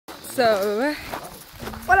So,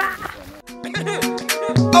 voila!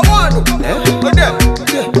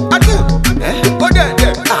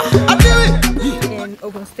 In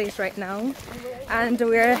Ogun State right now, and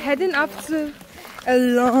we're heading up to a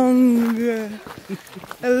long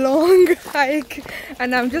hike,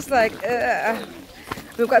 and I'm just like,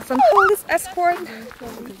 we've got some police escort,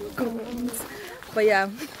 but yeah,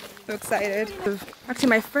 I'm excited. Actually,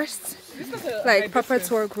 my first like proper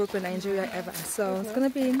tour group in Nigeria ever, so it's gonna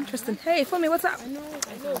be interesting. Hey, Fumi, what's up?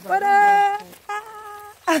 What up?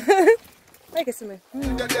 Make it to me.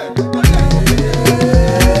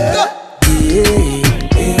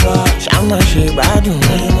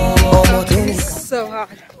 So hot.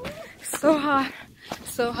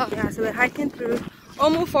 Yeah, so we're hiking through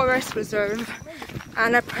Omu Forest Reserve,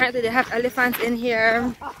 and apparently they have elephants in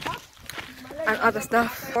here and other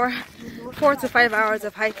stuff. For 4 to 5 hours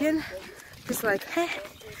of hiking. Just like, hey,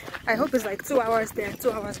 I hope it's like 2 hours there,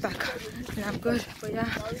 2 hours back, and I'm good. But yeah,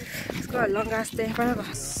 it's got a long ass day in front of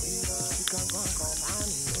us.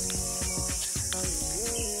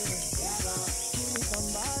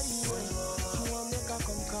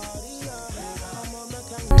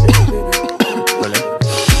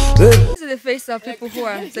 This is the face of people who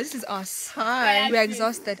are. So this is us. Hi. We're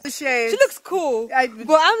exhausted. She looks cool,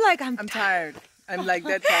 but I'm tired. I'm like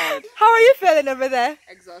that tired. How are you feeling over there?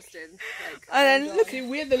 Exhausted. Like, and then look, see,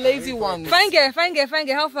 we're the lazy ones. Fine girl.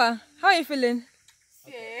 How far? How are you feeling?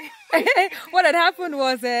 Yeah. What had happened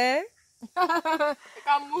was, I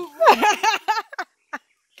can't move.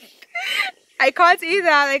 I can't either.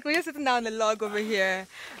 Like, we're just sitting down on the log over here.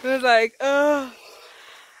 It was like, oh.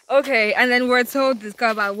 Okay, and then we're told it's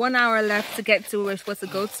got about 1 hour left to get to where we're supposed to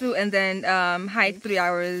go to, and then hike 3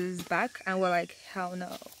 hours back, and we're like, hell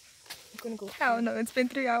no. Hell no, it's been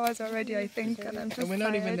 3 hours already, I think, and I'm just And we're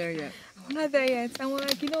not even there yet. We're not there yet, and we're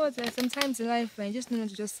like, you know what, sometimes in life, man, you just need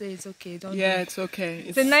to just say it's okay, don't Yeah, do. it's okay.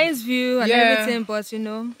 It's a nice view and everything, but you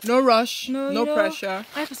know. No rush, no pressure.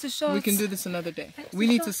 Life is too short. We can do this another day. We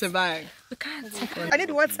need to survive. We can't. I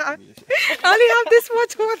need water. I only have this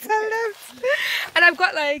much water left. And we've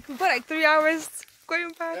got like 3 hours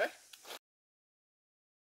going back.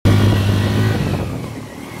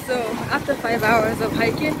 So after 5 hours of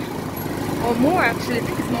hiking, or more actually, I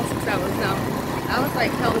think it's more 6 hours now. I was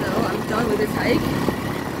like, hell no, I'm done with this hike.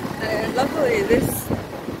 And luckily this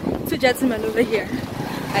 2 gentlemen over here,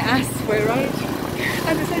 I asked for a ride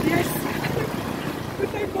and they said yes. Oh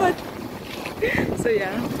my god. So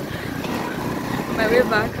yeah, my way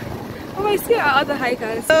back. Oh, I see our other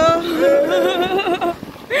hikers.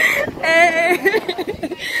 Hey.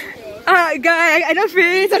 Guy, I don't feel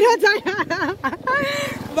it. I'm not tired.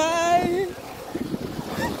 Bye.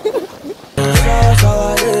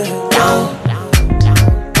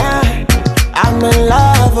 I'm in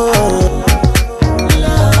love.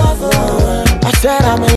 I said I'm in